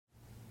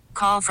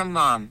Call from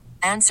mom.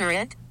 Answer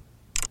it.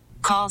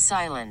 Call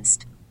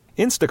silenced.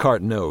 Instacart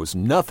knows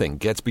nothing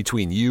gets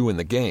between you and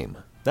the game.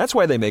 That's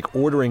why they make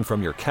ordering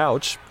from your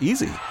couch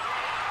easy.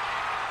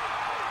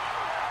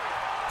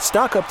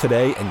 Stock up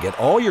today and get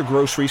all your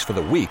groceries for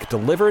the week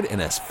delivered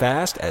in as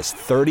fast as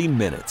 30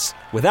 minutes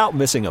without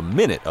missing a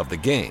minute of the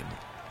game.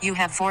 You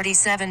have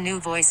 47 new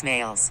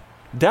voicemails.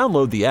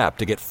 Download the app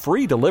to get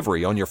free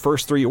delivery on your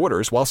first 3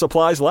 orders while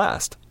supplies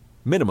last.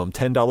 Minimum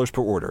 $10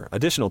 per order.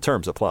 Additional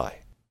terms apply.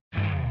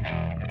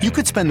 You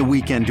could spend the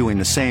weekend doing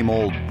the same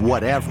old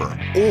whatever,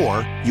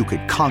 or you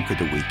could conquer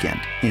the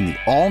weekend in the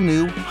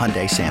all-new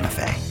Hyundai Santa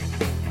Fe.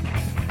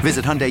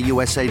 Visit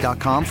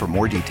HyundaiUSA.com for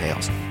more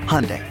details.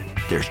 Hyundai,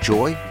 there's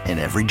joy in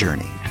every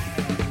journey.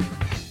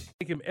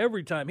 Him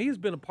every time. He's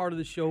been a part of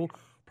the show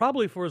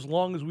probably for as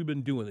long as we've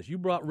been doing this. You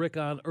brought Rick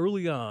on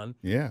early on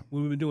when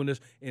we've been doing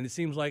this, and it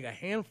seems like a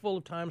handful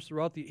of times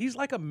throughout he's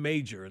like a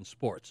major in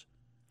sports.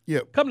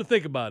 Yep. Come to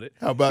think about it.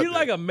 How about he's that?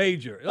 like a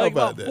major. How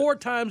about about 4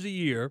 times a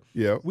year,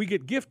 Yep. we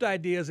get gift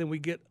ideas, and we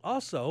get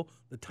also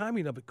the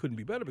timing of it couldn't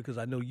be better because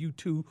I know you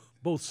two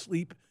both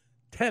sleep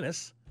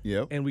tennis.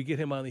 Yep. And we get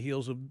him on the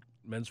heels of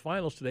men's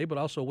finals today, but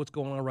also what's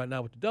going on right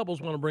now with the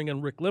doubles. Want to bring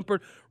in Rick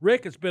Limpert.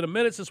 Rick, it's been a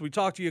minute since we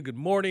talked to you. Good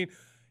morning.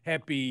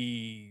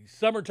 Happy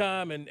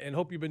summertime, and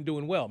hope you've been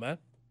doing well, man.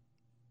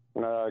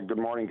 Good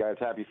morning, guys.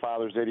 Happy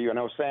Father's Day to you. I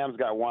know Sam's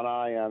got one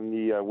eye on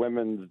the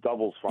women's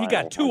doubles final. He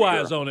got 2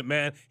 eyes on it,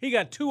 man. He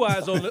got 2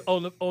 eyes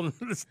on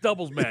this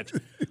doubles match.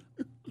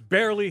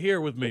 Barely here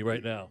with me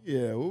right now.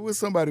 Yeah, well, with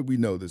somebody we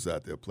know that's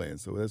out there playing,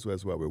 so that's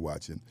why we're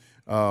watching.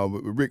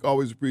 Rick,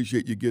 always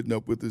appreciate you getting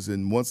up with us,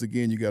 and once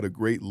again, you got a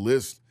great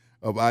list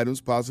of items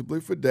possibly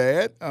for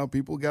Dad.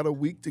 People got a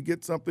week to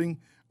get something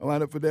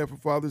lined up for Dad for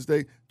Father's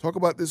Day. Talk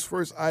about this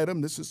first item.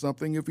 This is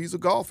something if he's a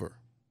golfer.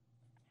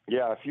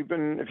 Yeah, if you've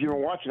been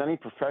watching any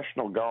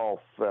professional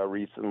golf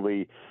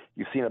recently,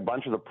 you've seen a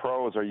bunch of the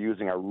pros are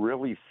using a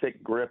really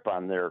thick grip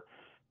on their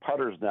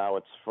putters now.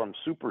 It's from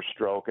Super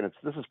Stroke, and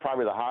this is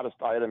probably the hottest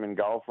item in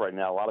golf right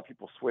now. A lot of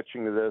people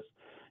switching to this.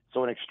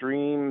 So an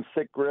extreme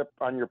thick grip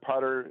on your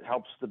putter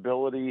helps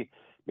stability,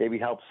 maybe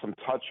helps some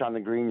touch on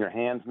the green, your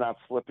hand's not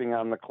slipping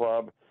on the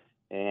club,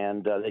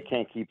 and they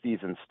can't keep these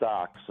in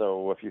stock.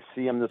 So if you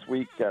see them this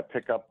week,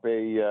 pick up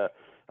a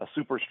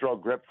Super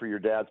Stroke grip for your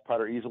dad's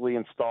putter, easily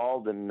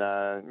installed, and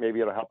maybe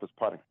it'll help his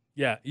putting.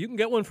 Yeah, you can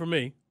get one from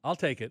me. I'll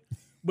take it,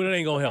 but it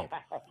ain't going to help.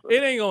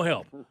 It ain't going to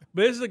help. But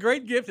this is a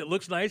great gift. It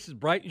looks nice. It's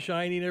bright and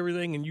shiny and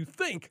everything, and you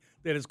think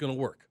that it's going to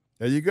work.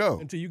 There you go.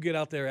 Until you get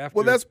out there after.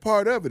 Well, that's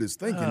part of it is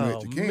thinking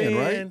that you can,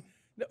 right?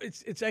 No,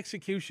 it's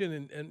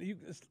execution, and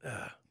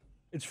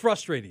it's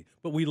frustrating,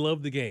 but we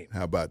love the game.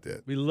 How about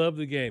that? We love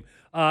the game.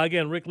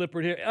 Again, Rick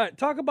Limpert here.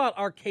 Talk about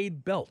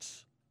arcade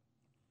belts.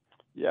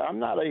 Yeah, I'm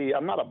not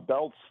a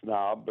belt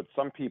snob, but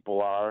some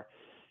people are.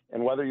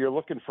 And whether you're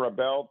looking for a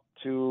belt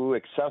to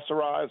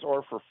accessorize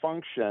or for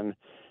function,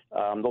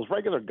 those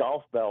regular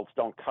golf belts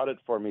don't cut it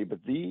for me. But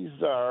these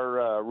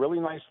are really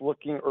nice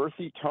looking,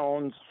 earthy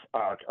tones.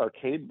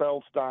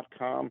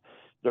 Arcadebelts.com.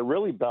 They're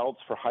really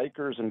belts for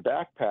hikers and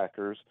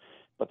backpackers,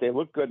 but they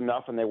look good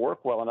enough and they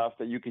work well enough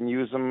that you can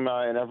use them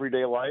in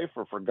everyday life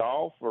or for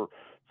golf or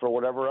for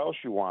whatever else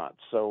you want.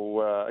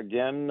 So,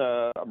 again,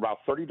 about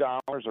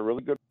 $30, a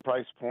really good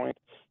price point,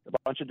 a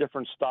bunch of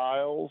different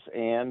styles,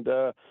 and,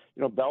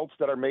 belts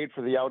that are made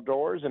for the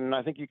outdoors, and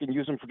I think you can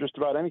use them for just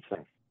about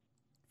anything.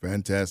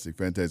 Fantastic,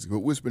 fantastic. But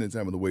we're spending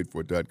time on the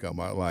waitfor.com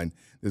hotline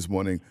this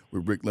morning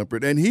with Rick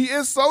Limpert, and he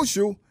is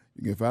social.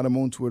 You can find him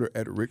on Twitter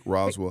at Rick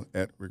Roswell,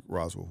 at Rick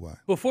Roswell. Why?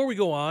 Before we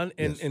go on,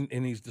 and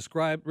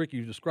Yes. Rick,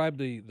 you described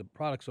the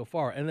product so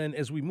far, and then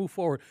as we move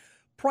forward,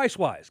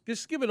 price-wise,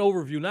 just give an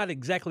overview, not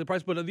exactly the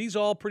price, but are these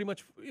all pretty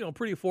much,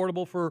 pretty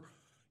affordable for,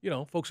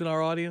 folks in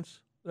our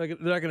audience? They're not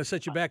going to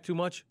set you back too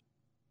much?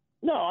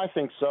 No, I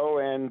think so.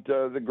 And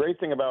the great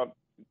thing about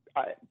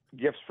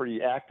gifts for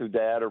the active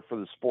dad or for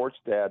the sports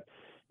dad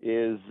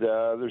is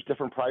there's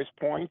different price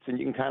points, and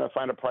you can kind of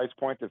find a price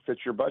point that fits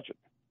your budget.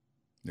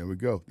 There we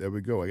go.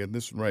 I got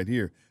this one right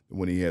here, the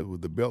one he had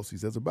with the belts. He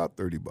says about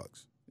 $30.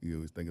 He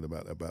was thinking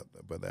about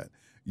that.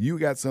 You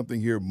got something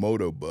here,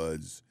 Moto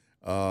Buds.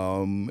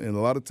 And a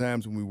lot of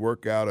times when we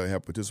work out or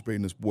have participated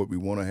in the sport, we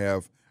want to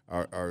have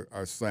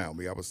our sound.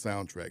 We have a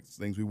soundtrack,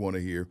 things we want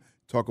to hear.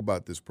 Talk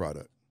about this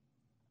product.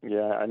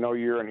 Yeah, I know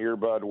you're an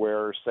earbud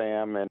wearer,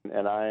 Sam,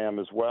 and I am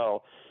as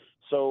well.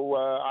 So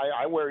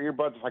I wear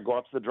earbuds if I go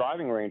up to the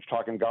driving range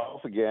talking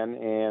golf again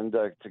and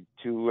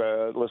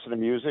to listen to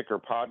music or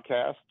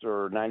podcasts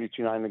or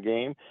 92.9 The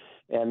Game.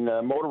 And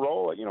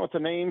Motorola, it's a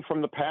name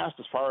from the past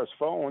as far as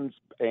phones,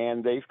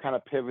 and they've kind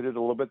of pivoted a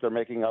little bit. They're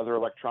making other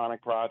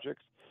electronic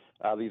projects.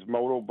 These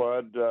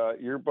Motobud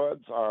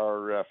earbuds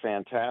are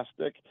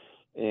fantastic,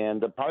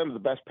 and probably the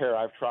best pair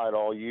I've tried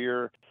all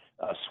year.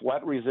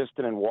 Sweat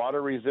resistant and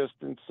water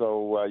resistant,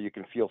 so you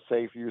can feel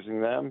safe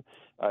using them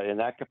in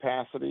that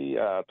capacity.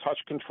 Touch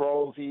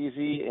control is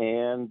easy,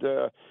 and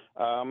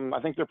I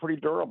think they're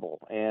pretty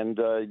durable. And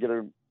you get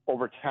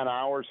over 10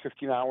 hours,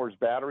 15 hours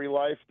battery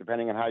life,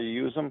 depending on how you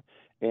use them,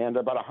 and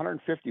about $150,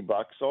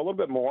 so a little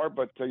bit more,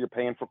 but you're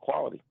paying for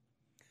quality.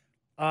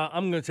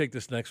 I'm going to take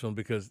this next one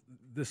because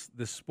this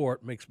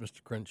sport makes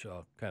Mr.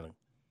 Crenshaw kind of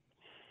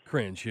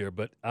cringe here.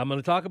 But I'm going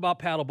to talk about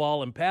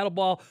paddleball. And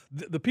paddleball,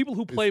 the people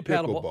who play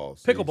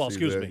paddleball. Pickleball,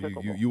 excuse me.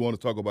 You want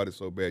to talk about it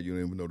so bad you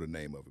don't even know the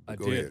name of it. But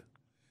go ahead.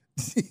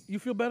 You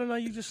feel better now?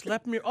 You just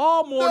slept me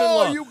all morning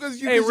long.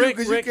 Hey, Rick,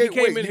 you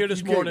came in here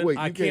this morning.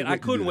 I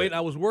couldn't wait. I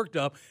was worked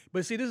up.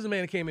 But see, this is a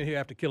man who came in here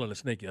after killing a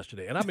snake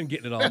yesterday, and I've been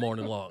getting it all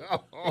morning long.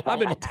 I've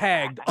been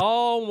tagged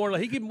all morning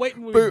long. He keep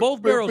waiting with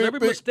both barrels. Every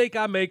mistake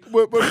I make.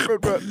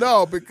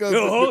 No,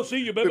 because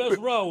see, you better mess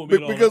around with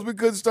me. Because we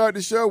couldn't start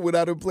the show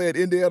without him playing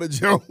Indiana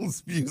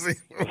Jones music.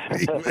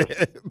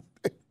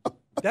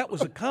 That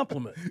was a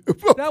compliment.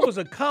 That was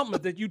a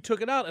compliment that you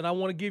took it out, and I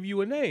want to give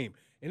you a name.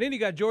 And then you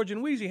got George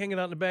and Wheezy hanging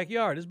out in the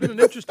backyard. It's been an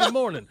interesting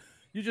morning.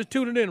 You just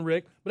tuning in,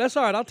 Rick. But that's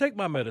all right. I'll take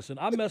my medicine.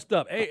 I messed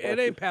up. Hey, it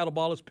ain't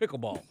paddleball. It's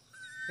pickleball.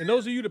 And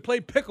those of you that play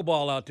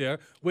pickleball out there,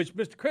 which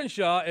Mr.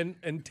 Crenshaw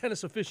and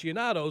tennis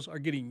aficionados are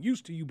getting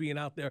used to you being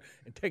out there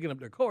and taking up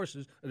their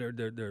courses. They're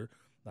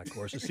not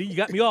courses. See, you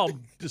got me all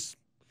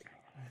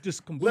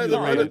just completely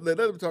let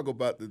them talk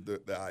about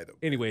the item.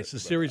 Anyway, it's a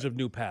series of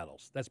new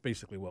paddles. That's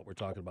basically what we're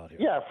talking about here.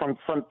 Yeah,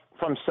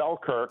 from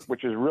Selkirk,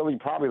 which is really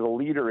probably the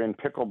leader in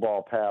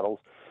pickleball paddles.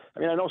 I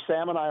mean, I know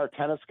Sam and I are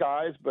tennis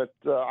guys, but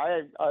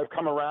I've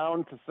come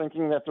around to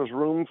thinking that there's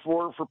room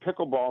for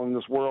pickleball in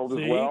this world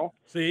as well.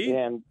 See?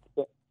 And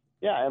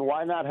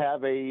why not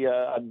have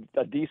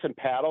a decent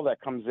paddle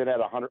that comes in at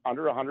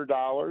under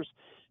 $100?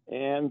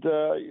 And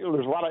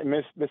there's a lot of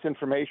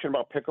misinformation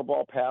about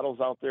pickleball paddles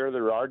out there.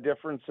 There are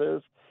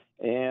differences,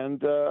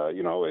 and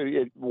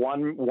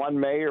one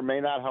may or may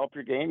not help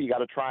your game. You got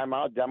to try them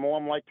out, demo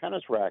them like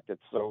tennis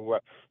rackets. So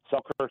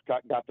Selkirk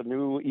got the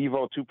new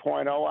Evo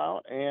 2.0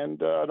 out,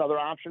 and another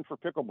option for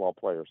pickleball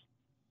players.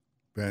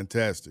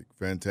 Fantastic.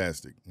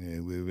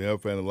 And we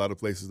have found a lot of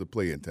places to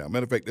play in town.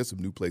 Matter of fact, there's some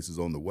new places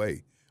on the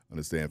way,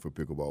 understand, for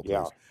pickleball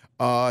players.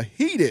 Yeah.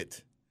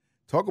 Heated.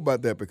 Talk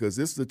about that, because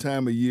this is the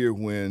time of year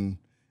when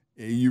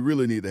you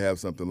really need to have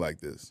something like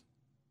this.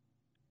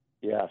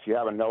 Yeah, if you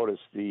haven't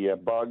noticed, the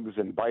bugs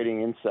and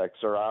biting insects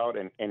are out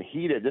and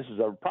heated. This is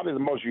probably the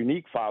most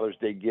unique Father's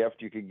Day gift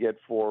you could get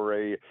for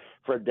a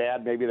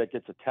dad maybe that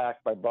gets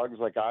attacked by bugs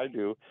like I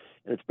do.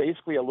 And it's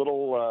basically a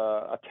little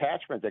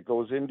attachment that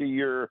goes into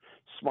your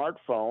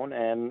smartphone,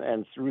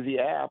 and through the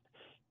app,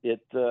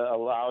 it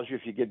allows you,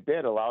 if you get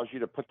bit, allows you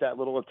to put that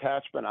little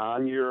attachment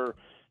on your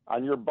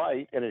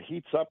bite, and it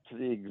heats up to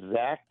the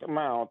exact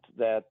amount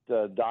that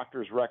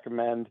doctors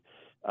recommend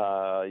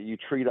you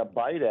treat a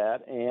bite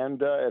at,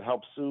 and it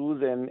helps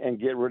soothe and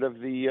get rid of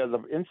the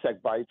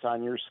insect bites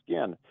on your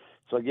skin.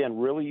 So again,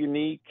 really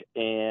unique,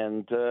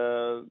 and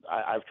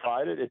I've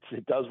tried it.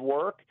 It does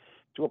work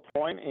to a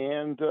point,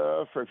 and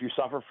for if you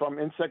suffer from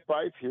insect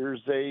bites,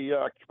 here's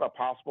a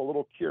possible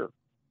little cure.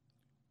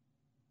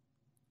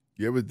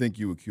 You ever think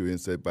you would cure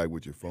insect bite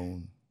with your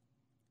phone?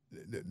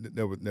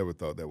 Never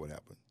thought that would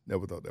happen.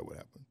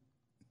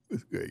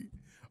 It's great.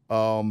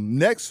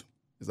 Next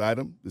is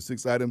the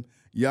sixth item,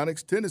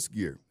 Yannick's tennis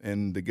gear.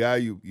 And the guy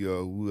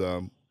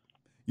who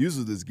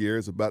uses this gear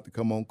is about to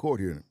come on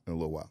court here in a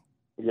little while.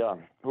 Yeah.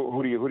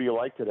 Who do you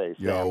like today,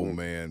 Sam? Yo,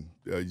 man.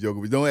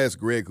 Don't ask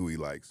Greg who he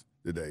likes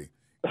today.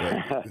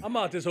 I'm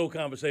out this whole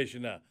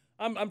conversation now.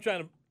 I'm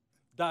trying to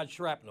dodge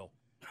shrapnel.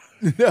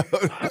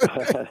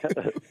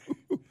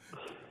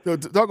 So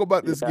talk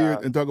about this gear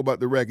and talk about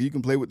the racket. You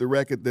can play with the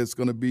racket that's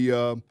going to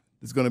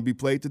be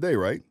played today,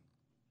 right?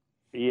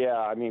 Yeah,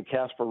 I mean,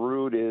 Casper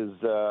Ruud is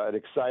an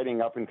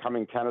exciting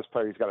up-and-coming tennis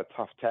player. He's got a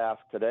tough task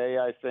today,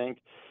 I think.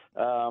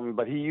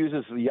 But he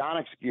uses the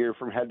Yonex gear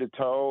from head to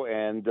toe,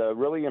 and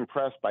really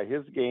impressed by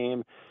his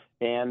game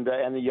and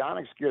the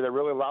Yonex gear that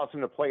really allows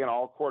him to play an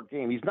all-court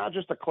game. He's not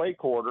just a clay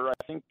courter.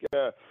 I think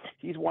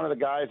he's one of the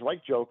guys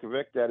like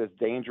Djokovic that is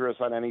dangerous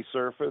on any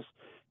surface.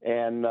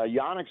 And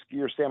Yonex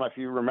gear, Sam, if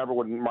you remember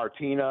when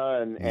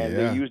Martina and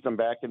they used them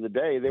back in the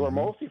day, they were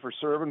mostly for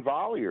serve and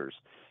volleyers.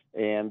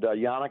 And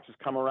Yonex has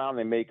come around.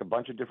 They make a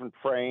bunch of different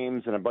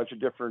frames and a bunch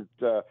of different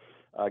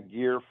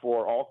gear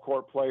for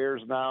all-court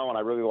players now, and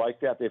I really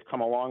like that. They've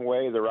come a long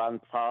way. They're on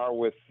par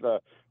with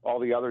all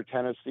the other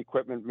tennis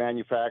equipment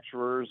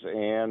manufacturers,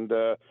 and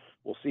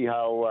we'll see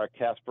how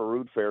Casper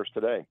Ruud fares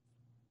today.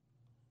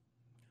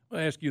 I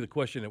want to ask you the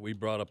question that we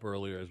brought up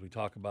earlier as we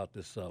talk about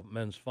this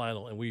men's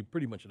final, and we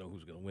pretty much know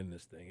who's going to win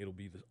this thing. It'll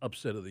be the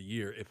upset of the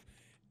year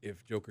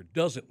if Joker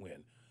doesn't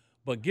win.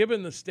 But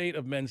given the state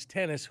of men's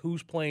tennis,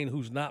 who's playing,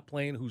 who's not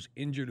playing, who's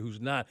injured,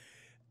 who's not,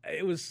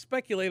 it was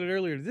speculated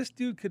earlier, this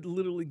dude could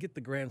literally get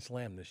the Grand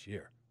Slam this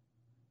year.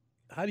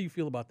 How do you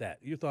feel about that?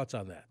 Your thoughts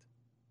on that?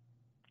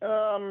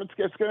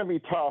 It's going to be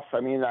tough.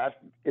 I mean,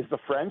 is the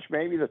French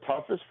maybe the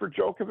toughest for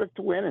Djokovic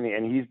to win,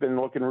 and he's been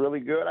looking really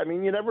good. I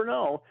mean, you never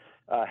know.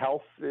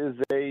 Health is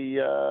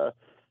a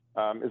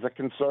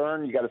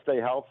concern. You got to stay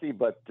healthy,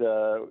 but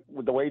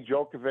with the way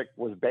Djokovic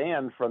was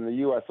banned from the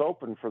U.S.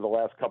 Open for the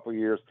last couple of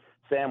years,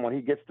 Sam, when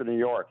he gets to New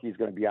York, he's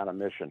going to be on a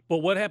mission. But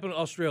what happened to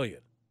Australia?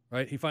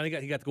 Right, he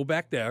got to go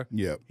back there.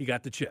 Yep. He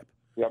got the chip.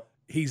 Yep.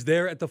 He's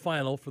there at the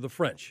final for the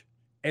French,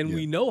 and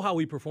we know how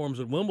he performs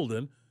at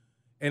Wimbledon.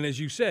 And as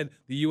you said,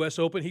 the U.S.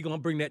 Open, he's going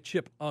to bring that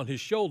chip on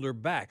his shoulder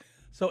back.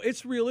 So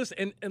it's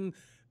realistic. And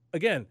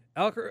again,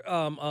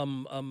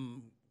 Kyrgios,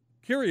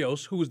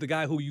 who was the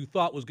guy who you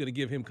thought was going to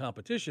give him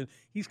competition,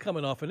 he's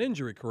coming off an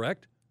injury,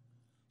 correct?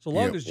 So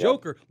long as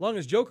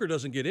Joker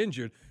doesn't get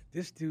injured,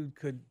 this dude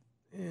could.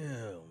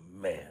 Oh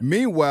man.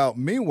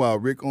 Meanwhile,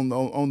 Rick,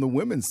 on the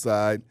women's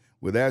side,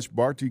 with Ash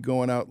Barty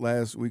going out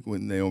last week,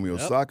 with Naomi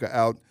Osaka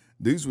out,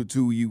 these were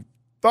two you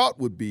thought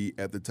would be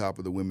at the top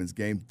of the women's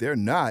game. They're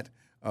not.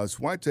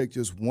 Swiatek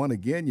just won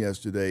again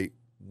yesterday.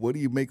 What do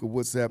you make of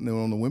what's happening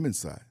on the women's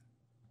side?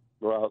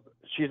 Well,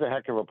 she's a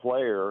heck of a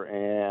player,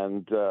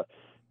 and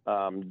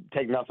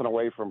take nothing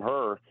away from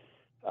her.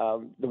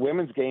 The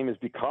women's game has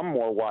become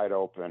more wide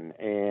open,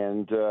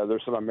 and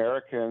there's some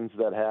Americans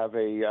that have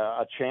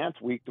a chance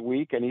week to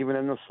week, and even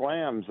in the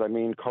slams. I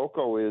mean,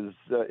 Coco is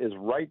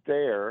right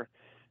there,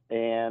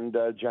 and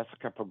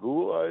Jessica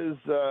Pegula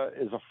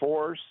is a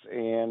force.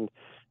 And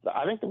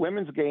I think the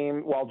women's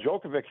game, while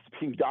Djokovic is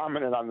being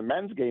dominant on the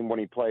men's game when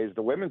he plays,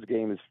 the women's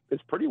game is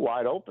pretty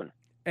wide open.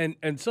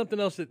 And something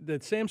else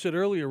that Sam said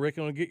earlier, Rick,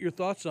 I want to get your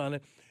thoughts on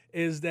it,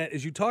 is that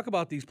as you talk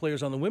about these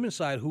players on the women's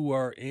side who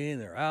are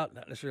in or out,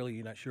 not necessarily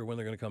you're not sure when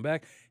they're going to come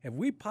back, have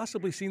we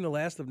possibly seen the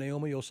last of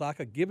Naomi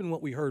Osaka, given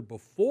what we heard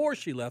before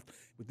she left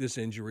with this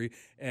injury,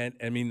 and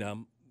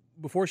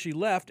before she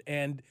left,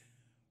 and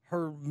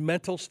her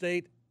mental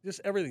state, just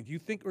everything? Do you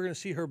think we're going to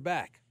see her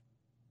back?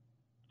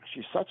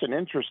 She's such an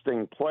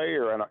interesting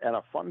player and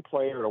a fun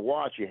player to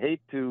watch. You hate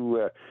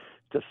to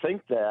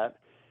think that.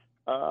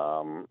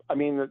 I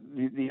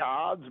mean, the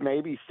odds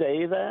maybe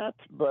say that,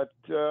 but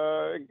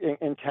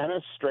in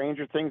tennis,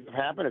 stranger things have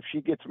happened. If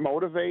she gets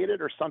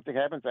motivated or something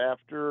happens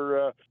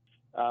after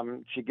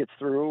she gets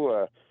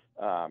through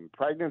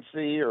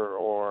pregnancy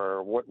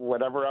or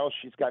whatever else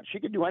she's got, she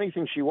could do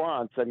anything she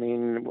wants. I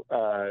mean,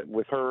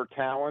 with her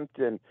talent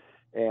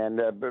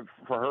but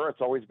for her,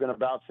 it's always been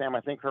about, Sam,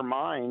 I think her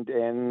mind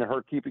and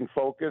her keeping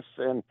focus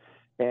and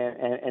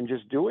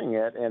just doing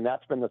it, and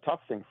that's been the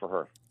tough thing for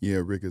her.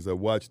 Yeah, Rick, as I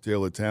watched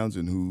Taylor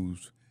Townsend,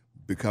 who's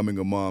becoming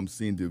a mom,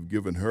 seemed to have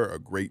given her a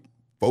great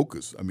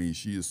focus. I mean,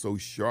 she is so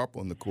sharp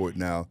on the court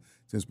now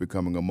since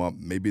becoming a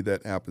mom. Maybe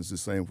that happens the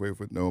same way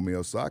for Naomi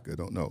Osaka. I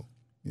don't know,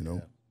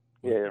 Yeah.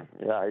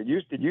 It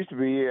used to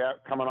be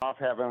coming off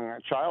having a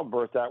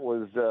childbirth, that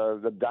was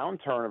the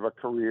downturn of a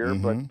career.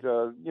 Mm-hmm. But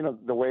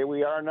the way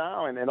we are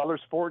now, and in other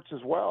sports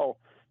as well,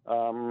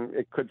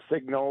 it could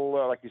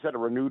signal, like you said, a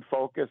renewed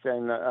focus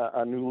and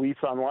a new lease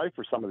on life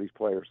for some of these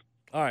players.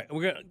 All right,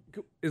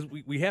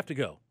 we have to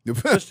go.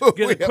 Just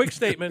get a quick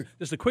statement,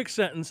 just a quick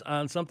sentence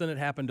on something that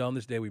happened on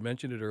this day. We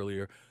mentioned it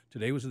earlier.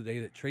 Today was the day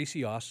that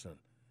Tracy Austin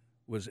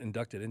was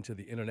inducted into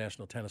the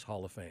International Tennis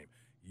Hall of Fame.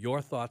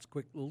 Your thoughts,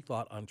 quick little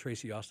thought on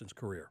Tracy Austin's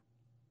career.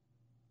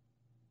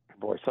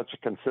 Boy, such a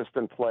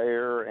consistent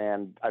player,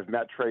 and I've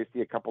met Tracy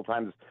a couple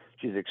times.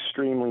 She's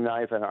extremely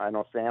nice. I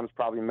know Sam's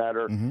probably met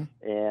her, mm-hmm.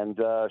 and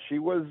she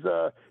was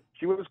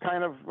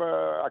kind of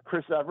a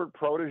Chris Evert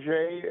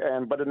protege,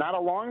 but not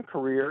a long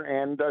career.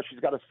 And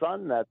she's got a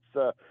son that's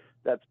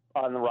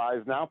on the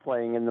rise now,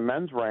 playing in the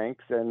men's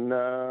ranks, and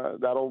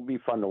that'll be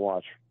fun to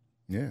watch.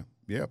 Yeah,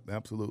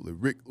 absolutely.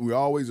 Rick, we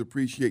always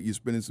appreciate you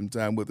spending some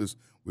time with us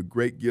with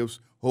great gifts.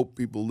 Hope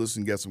people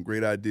listen, got some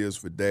great ideas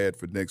for Dad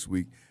for next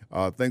week.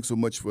 Thanks so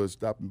much for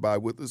stopping by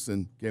with us,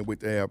 and can't wait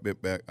to have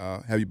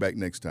you back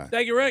next time.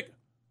 Thank you, Rick.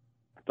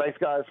 Thanks,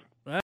 guys.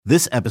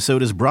 This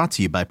episode is brought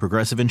to you by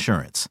Progressive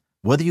Insurance.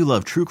 Whether you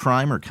love true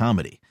crime or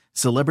comedy,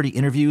 celebrity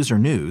interviews or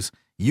news,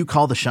 you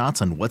call the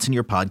shots on what's in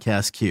your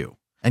podcast queue.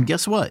 And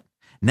guess what?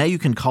 Now you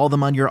can call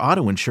them on your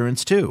auto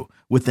insurance too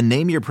with the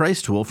Name Your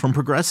Price tool from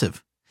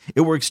Progressive.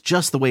 It works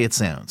just the way it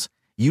sounds.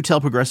 You tell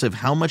Progressive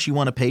how much you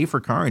want to pay for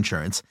car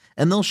insurance,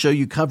 and they'll show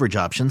you coverage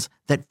options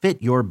that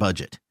fit your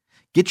budget.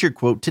 Get your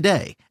quote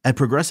today at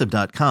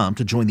Progressive.com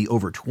to join the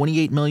over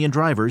 28 million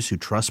drivers who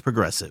trust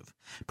Progressive.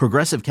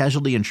 Progressive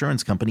Casualty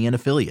Insurance Company and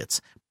Affiliates.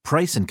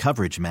 Price and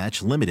coverage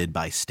match limited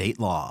by state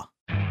law.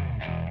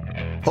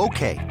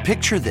 Okay,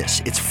 picture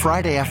this. It's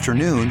Friday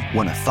afternoon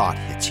when a thought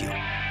hits you.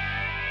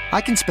 I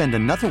can spend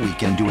another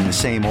weekend doing the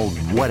same old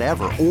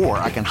whatever, or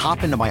I can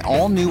hop into my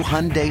all-new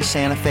Hyundai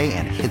Santa Fe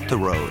and hit the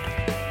road.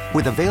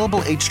 With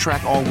available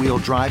H-Track all-wheel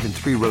drive and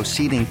 3-row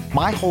seating,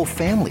 my whole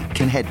family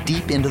can head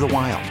deep into the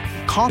wild.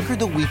 Conquer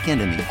the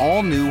weekend in the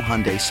all-new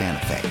Hyundai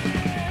Santa Fe.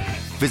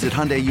 Visit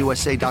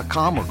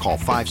HyundaiUSA.com or call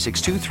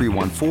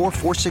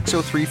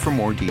 562-314-4603 for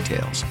more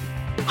details.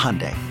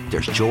 Hyundai,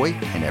 there's joy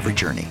in every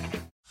journey.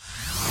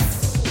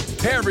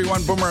 Hey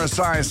everyone, Boomer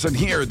Esiason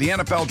here. The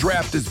NFL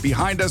Draft is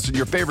behind us and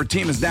your favorite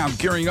team is now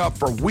gearing up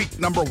for week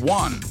number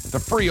 1. The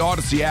free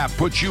Odyssey app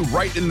puts you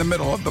right in the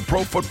middle of the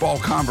pro football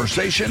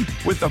conversation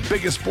with the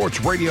biggest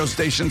sports radio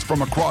stations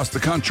from across the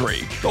country.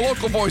 The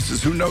local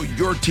voices who know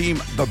your team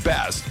the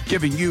best,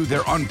 giving you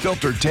their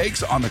unfiltered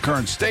takes on the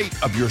current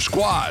state of your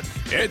squad.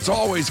 It's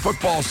always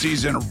football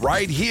season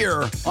right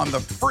here on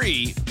the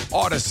free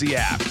Odyssey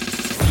app.